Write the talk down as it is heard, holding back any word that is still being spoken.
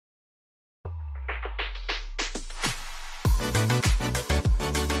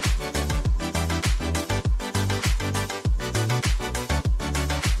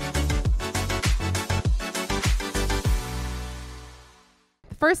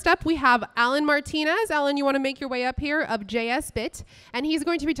First up, we have Alan Martinez. Alan, you want to make your way up here, of JSBIT, and he's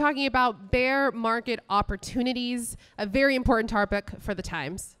going to be talking about bear market opportunities, a very important topic for the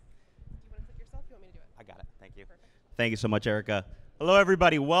times. Do you want to click yourself? You want me to do it? I got it. Thank you. Perfect. Thank you so much, Erica. Hello,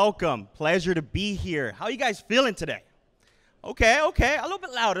 everybody. Welcome. Pleasure to be here. How are you guys feeling today? Okay. A little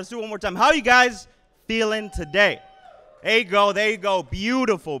bit louder. Let's do it one more time. How are you guys feeling today? There you go. There you go.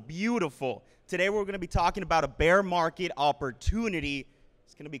 Beautiful, beautiful. Today we're going to be talking about a bear market opportunity.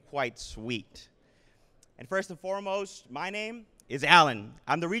 It's going to be quite sweet. And first and foremost, my name is Alan.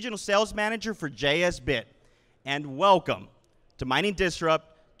 I'm the regional sales manager for JSBIT. And welcome to Mining Disrupt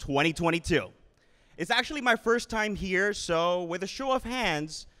 2022. It's actually my first time here, so with a show of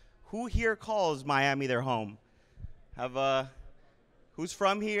hands, who here calls Miami their home? Who's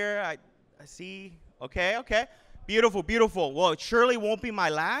from here? I see. Okay. Beautiful, beautiful. Well, it surely won't be my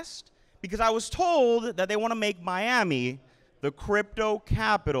last, because I was told that they want to make Miami the crypto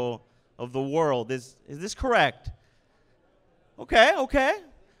capital of the world. Is this correct? Okay. All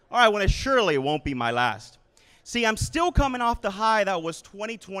right, well, it surely won't be my last. See, I'm still coming off the high that was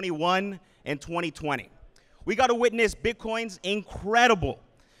 2021 and 2020. We got to witness Bitcoin's incredible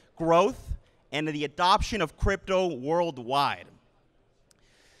growth and the adoption of crypto worldwide.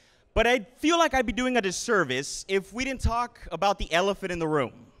 But I feel like I'd be doing a disservice if we didn't talk about the elephant in the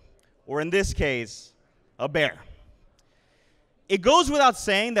room, or in this case, a bear. It goes without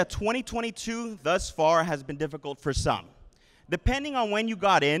saying that 2022 thus far has been difficult for some. Depending on when you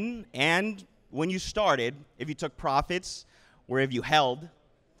got in and when you started, if you took profits or if you held,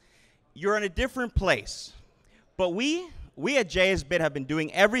 you're in a different place. But we at JSBIT have been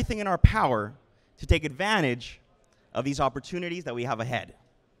doing everything in our power to take advantage of these opportunities that we have ahead.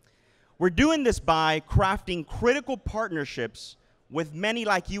 We're doing this by crafting critical partnerships with many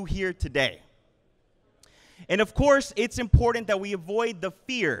like you here today. And of course, it's important that we avoid the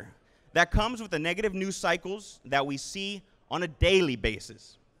fear that comes with the negative news cycles that we see on a daily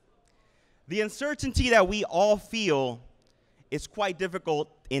basis. The uncertainty that we all feel is quite difficult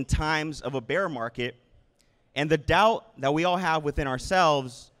in times of a bear market, and the doubt that we all have within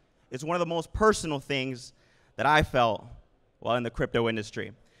ourselves is one of the most personal things that I felt while in the crypto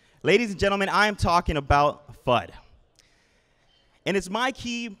industry. Ladies and gentlemen, I am talking about FUD. And it's my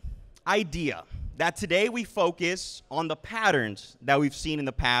key idea that today we focus on the patterns that we've seen in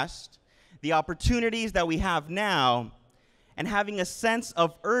the past, the opportunities that we have now, and having a sense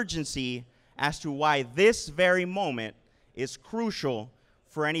of urgency as to why this very moment is crucial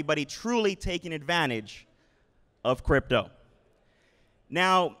for anybody truly taking advantage of crypto.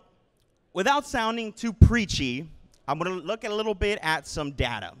 Now, without sounding too preachy, I'm going to look a little bit at some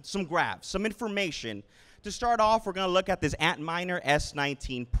data, some graphs, some information. To start off, we're going to look at this Antminer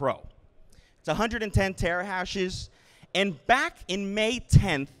S19 Pro. It's 110 terahashes, and back in May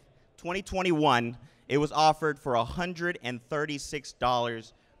 10th, 2021, it was offered for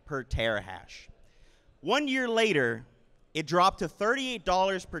 $136 per terahash. 1 year later, it dropped to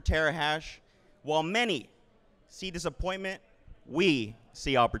 $38 per terahash. While many see disappointment, we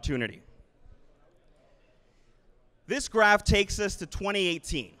see opportunity. This graph takes us to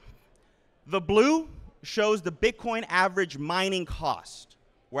 2018. The blue shows the Bitcoin average mining cost,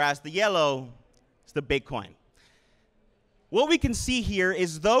 whereas the yellow is the Bitcoin. What we can see here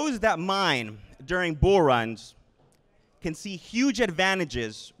is those that mine during bull runs can see huge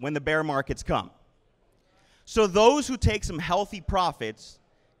advantages when the bear markets come. So those who take some healthy profits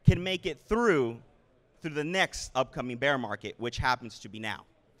can make it through the next upcoming bear market, which happens to be now.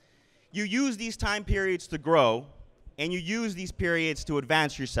 You use these time periods to grow, and you use these periods to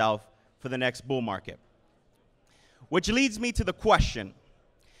advance yourself for the next bull market. Which leads me to the question,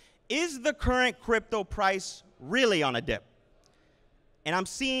 is the current crypto price really on a dip? And I'm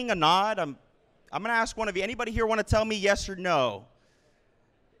seeing a nod. I'm going to ask one of you. Anybody here want to tell me yes or no?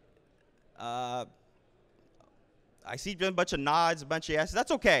 I see a bunch of nods, a bunch of yeses.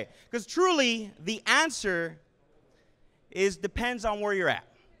 That's okay, because truly the answer depends on where you're at.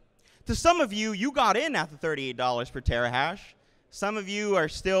 To some of you, you got in at the $38 per terahash. Some of you are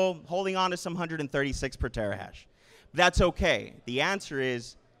still holding on to some $136 per terahash. That's okay. The answer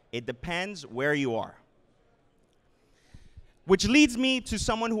is, it depends where you are. Which leads me to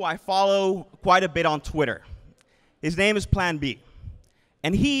someone who I follow quite a bit on Twitter. His name is Plan B.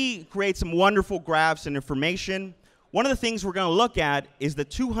 And he creates some wonderful graphs and information. One of the things we're going to look at is the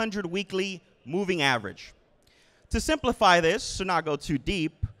 200 weekly moving average. To simplify this, so not go too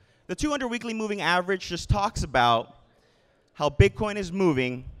deep, the 200 weekly moving average just talks about how Bitcoin is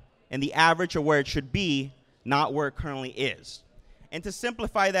moving and the average of where it should be, not where it currently is. And to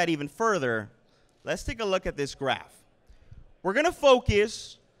simplify that even further, let's take a look at this graph. we're going to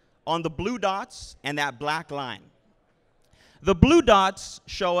focus on the blue dots and that black line. The blue dots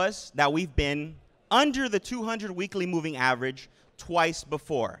show us that we've been under the 200 weekly moving average twice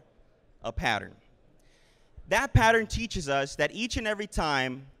before, a pattern. That pattern teaches us that each and every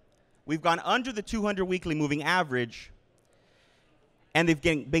time we've gone under the 200 weekly moving average, and they've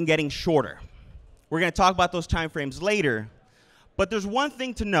been getting shorter. We're going to talk about those time frames later, but there's one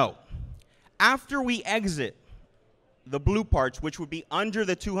thing to note. After we exit the blue parts, which would be under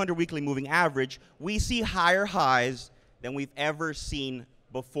the 200 weekly moving average, we see higher highs than we've ever seen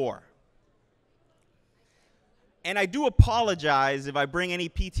before. And I do apologize if I bring any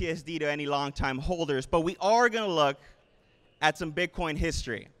PTSD to any long-time holders, but we are going to look at some Bitcoin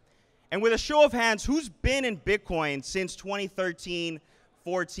history. And with a show of hands, who's been in Bitcoin since 2013,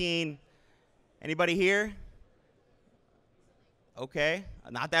 14? Anybody here? Okay,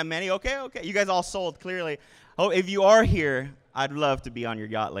 not that many. Okay. You guys all sold, clearly. Oh, if you are here, I'd love to be on your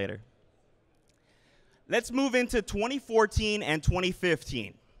yacht later. Let's move into 2014 and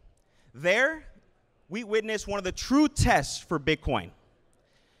 2015. There, we witnessed one of the true tests for Bitcoin.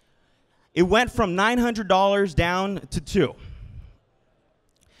 It went from $900 down to $2.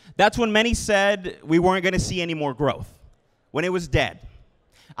 That's when many said we weren't going to see any more growth, when it was dead.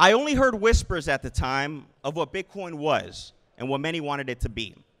 I only heard whispers at the time of what Bitcoin was and what many wanted it to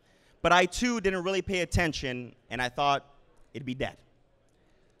be. But I, too, didn't really pay attention, and I thought it'd be dead.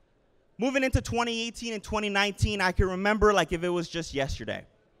 Moving into 2018 and 2019, I can remember like if it was just yesterday.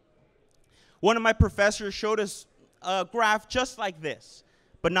 One of my professors showed us a graph just like this,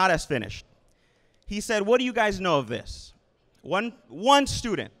 but not as finished. He said, "What do you guys know of this?" One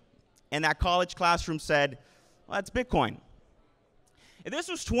student in that college classroom said, "Well, that's Bitcoin." If this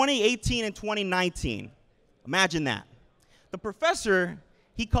was 2018 and 2019, imagine that. The professor,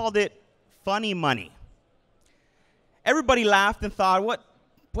 he called it funny money. Everybody laughed and thought,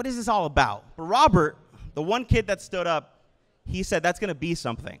 what is this all about? But Robert, the one kid that stood up, he said that's going to be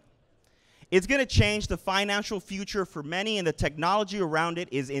something. It's going to change the financial future for many, and the technology around it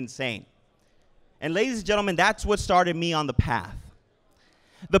is insane. And ladies and gentlemen, that's what started me on the path.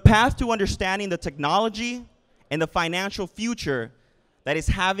 The path to understanding the technology and the financial future that is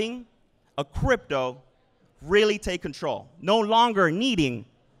having a crypto really take control, no longer needing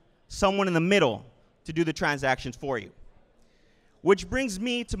someone in the middle to do the transactions for you. Which brings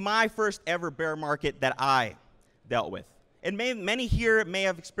me to my first ever bear market that I dealt with. And many here may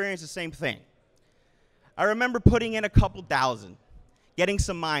have experienced the same thing. I remember putting in a couple thousand, getting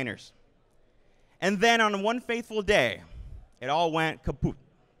some miners. And then on one fateful day, it all went kaput.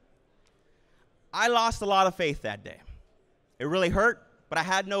 I lost a lot of faith that day. It really hurt, but I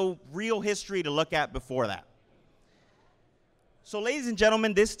had no real history to look at before that. So ladies and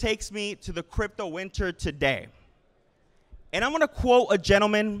gentlemen, this takes me to the crypto winter today. And I'm going to quote a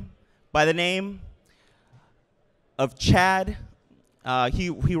gentleman by the name of Chad.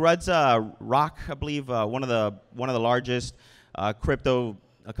 He runs Rock, I believe, one of the largest crypto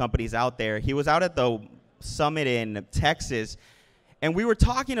companies out there. He was out at the summit in Texas, and we were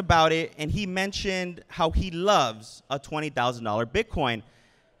talking about it, and he mentioned how he loves a $20,000 Bitcoin.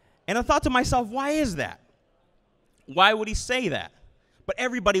 And I thought to myself, why is that? Why would he say that? But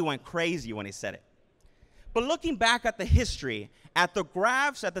everybody went crazy when he said it. But looking back at the history, at the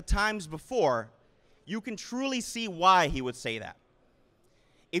graphs at the times before, you can truly see why he would say that.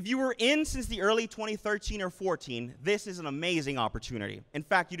 If you were in since the early 2013 or 14, this is an amazing opportunity. In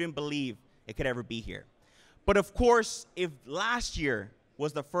fact, you didn't believe it could ever be here. But of course, if last year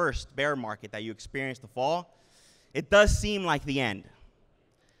was the first bear market that you experienced the fall, it does seem like the end.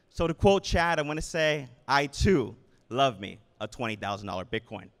 So to quote Chad, I'm going to say, I too love me a $20,000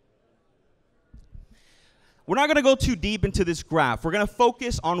 Bitcoin. We're not going to go too deep into this graph. We're going to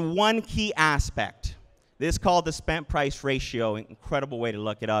focus on one key aspect. This is called the spent price ratio. Incredible way to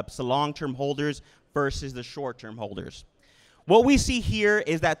look it up. It's the long-term holders versus the short-term holders. What we see here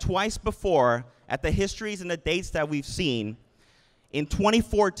is that twice before, at the histories and the dates that we've seen, in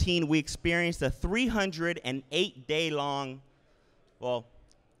 2014, we experienced a 308-day-long, well,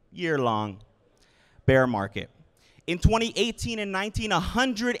 year-long bear market. In 2018 and 19,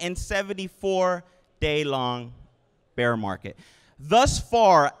 174-day-long bear market. Thus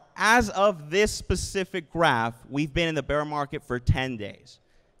far, as of this specific graph, we've been in the bear market for 10 days.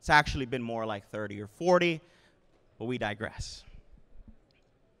 It's actually been more like 30 or 40, but we digress.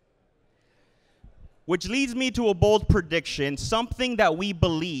 Which leads me to a bold prediction, something that we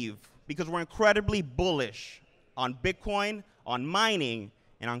believe, because we're incredibly bullish on Bitcoin, on mining,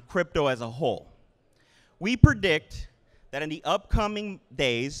 and on crypto as a whole. We predict that in the upcoming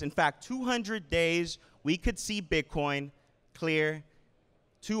days, in fact, 200 days, we could see Bitcoin clear,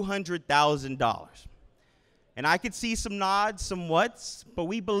 $200,000. And I could see some nods, some whats, but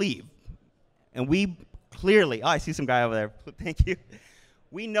we believe. And we clearly, oh, I see some guy over there. Thank you.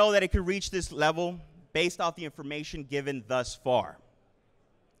 We know that it could reach this level based off the information given thus far.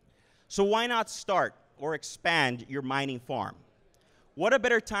 So why not start or expand your mining farm? What a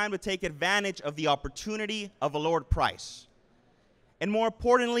better time to take advantage of the opportunity of a lowered price. And more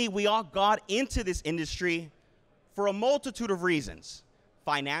importantly, we all got into this industry for a multitude of reasons: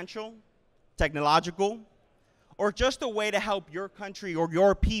 financial, technological, or just a way to help your country or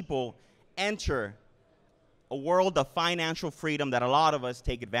your people enter a world of financial freedom that a lot of us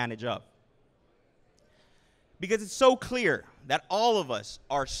take advantage of. Because it's so clear that all of us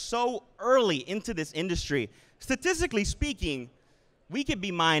are so early into this industry. Statistically speaking, we could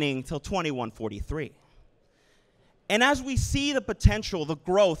be mining till 2143. And as we see the potential, the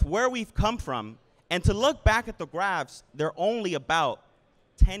growth, where we've come from, and to look back at the graphs, they're only about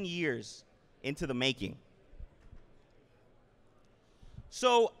 10 years into the making.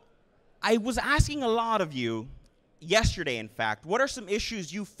 So I was asking a lot of you yesterday, in fact, what are some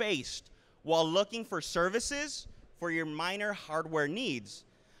issues you faced while looking for services for your miner hardware needs?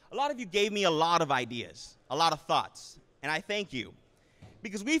 A lot of you gave me a lot of ideas, a lot of thoughts, and I thank you.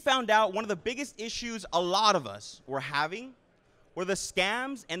 Because we found out one of the biggest issues a lot of us were having were the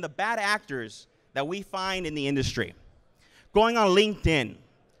scams and the bad actors that we find in the industry. Going on LinkedIn,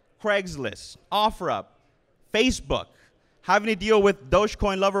 Craigslist, OfferUp, Facebook, having to deal with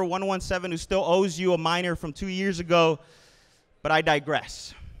Dogecoin Lover 117 who still owes you a miner from 2 years ago, but I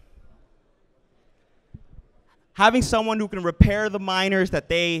digress. Having someone who can repair the miners that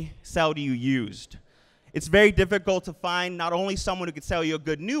they sell to you used. It's very difficult to find not only someone who can sell you a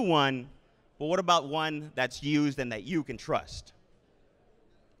good new one, but what about one that's used and that you can trust?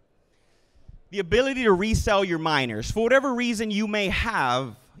 The ability to resell your miners. For whatever reason you may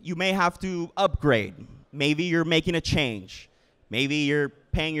have to upgrade. Maybe you're making a change. Maybe you're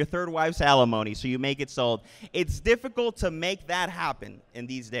paying your third wife's alimony, so you make it sold. It's difficult to make that happen in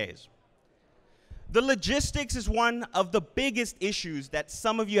these days. The logistics is one of the biggest issues that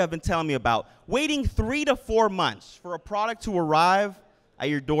some of you have been telling me about. Waiting 3 to 4 months for a product to arrive at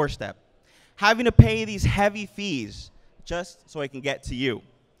your doorstep. Having to pay these heavy fees just so it can get to you.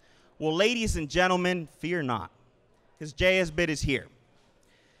 Well, ladies and gentlemen, fear not, because JSBIT is here.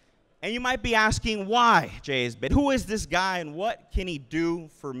 And you might be asking, why JSBIT? Who is this guy and what can he do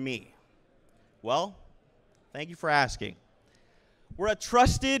for me? Well, thank you for asking. We're a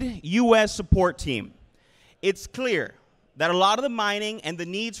trusted U.S. support team. It's clear that a lot of the mining and the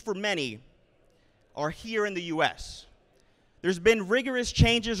needs for many are here in the U.S. There's been rigorous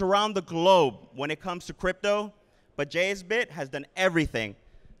changes around the globe when it comes to crypto, but JSBIT has done everything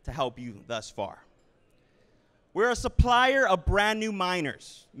to help you thus far. We're a supplier of brand new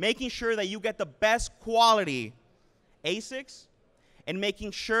miners, making sure that you get the best quality ASICs and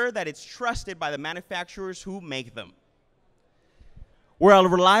making sure that it's trusted by the manufacturers who make them. We're a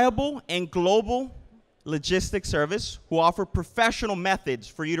reliable and global logistics service who offer professional methods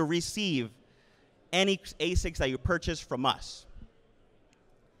for you to receive any ASICs that you purchase from us.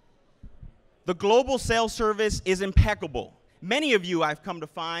 The global sales service is impeccable. Many of you, I've come to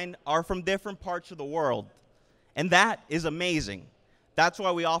find, are from different parts of the world. And that is amazing. That's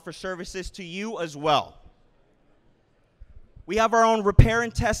why we offer services to you as well. We have our own repair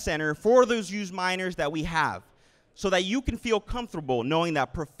and test center for those used miners that we have, so that you can feel comfortable knowing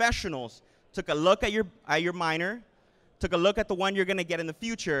that professionals took a look at your miner, took a look at the one you're going to get in the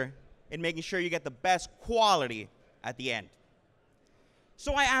future, and making sure you get the best quality at the end.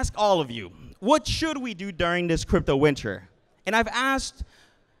 So I ask all of you, what should we do during this crypto winter? And I've asked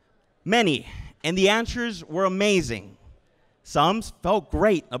many, and the answers were amazing. Some felt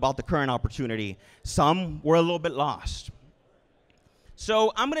great about the current opportunity. Some were a little bit lost.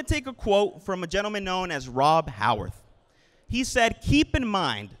 So I'm going to take a quote from a gentleman known as Rob Howarth. He said, keep in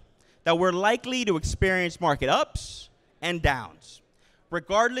mind that we're likely to experience market ups and downs.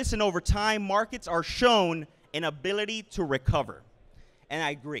 Regardless, and over time, markets are shown an ability to recover. And I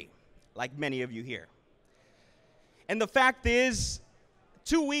agree, like many of you here. And the fact is,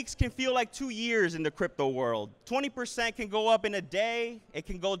 2 weeks can feel like 2 years in the crypto world. 20% can go up in a day. It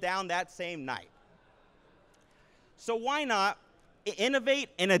can go down that same night. So why not innovate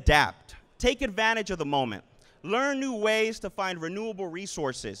and adapt? Take advantage of the moment. Learn new ways to find renewable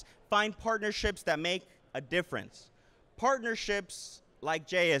resources. Find partnerships that make a difference. Partnerships like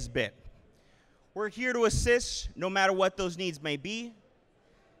JSBIT. We're here to assist no matter what those needs may be.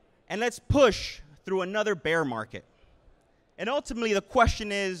 And let's push through another bear market. And ultimately, the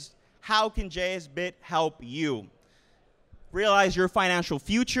question is, how can JSBIT help you? realize your financial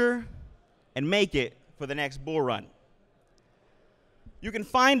future, and make it for the next bull run. You can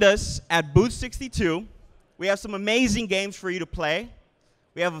find us at Booth 62. We have some amazing games for you to play.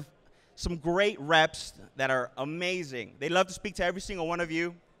 We have some great reps that are amazing. They love to speak to every single one of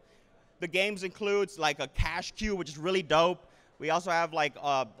you. The games includes like a cash cube, which is really dope. We also have like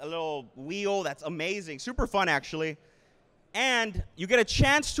a little wheel that's amazing, super fun actually. And you get a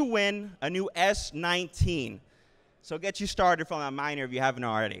chance to win a new S19. So get you started from that minor if you haven't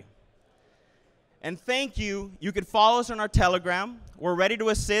already. And thank you. You can follow us on our Telegram. We're ready to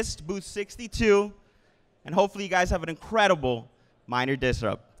assist Booth 62. And hopefully you guys have an incredible minor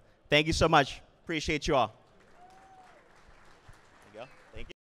disrupt. Thank you so much. Appreciate you all.